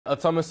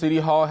Ottumwa City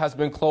Hall has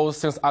been closed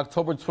since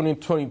October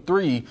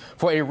 2023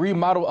 for a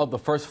remodel of the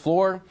first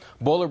floor,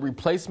 boiler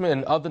replacement,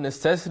 and other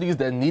necessities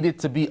that needed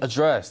to be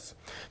addressed.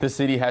 The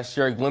city has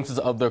shared glimpses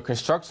of their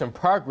construction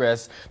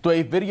progress through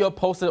a video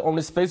posted on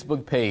its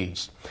Facebook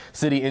page.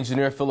 City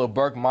Engineer Philip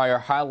Burkmeyer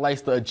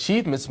highlights the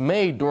achievements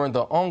made during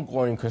the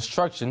ongoing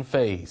construction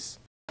phase.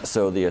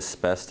 So the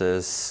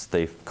asbestos,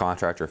 the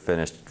contractor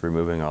finished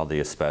removing all the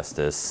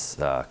asbestos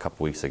a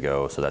couple weeks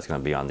ago, so that's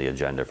going to be on the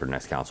agenda for the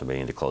next council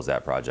meeting to close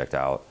that project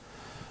out.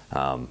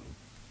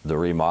 The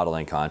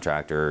remodeling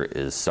contractor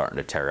is starting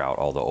to tear out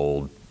all the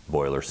old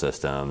boiler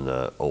system,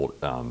 the old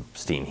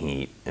steam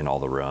heat in all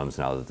the rooms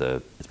now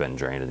that it's been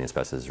drained and the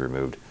asbestos is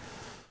removed.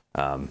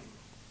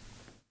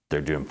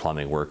 They're doing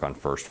plumbing work on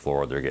first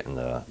floor. They're getting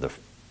the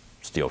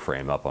steel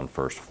frame up on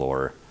first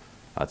floor.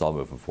 It's all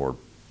moving forward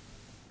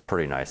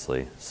pretty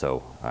nicely,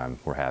 so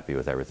we're happy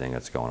with everything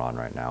that's going on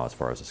right now as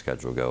far as the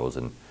schedule goes,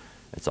 and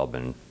it's all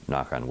been,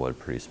 knock on wood,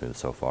 pretty smooth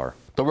so far.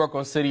 The work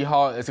on City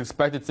Hall is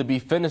expected to be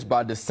finished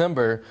by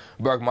December.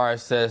 Burkmeyer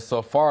says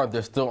so far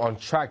they're still on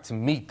track to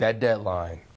meet that deadline.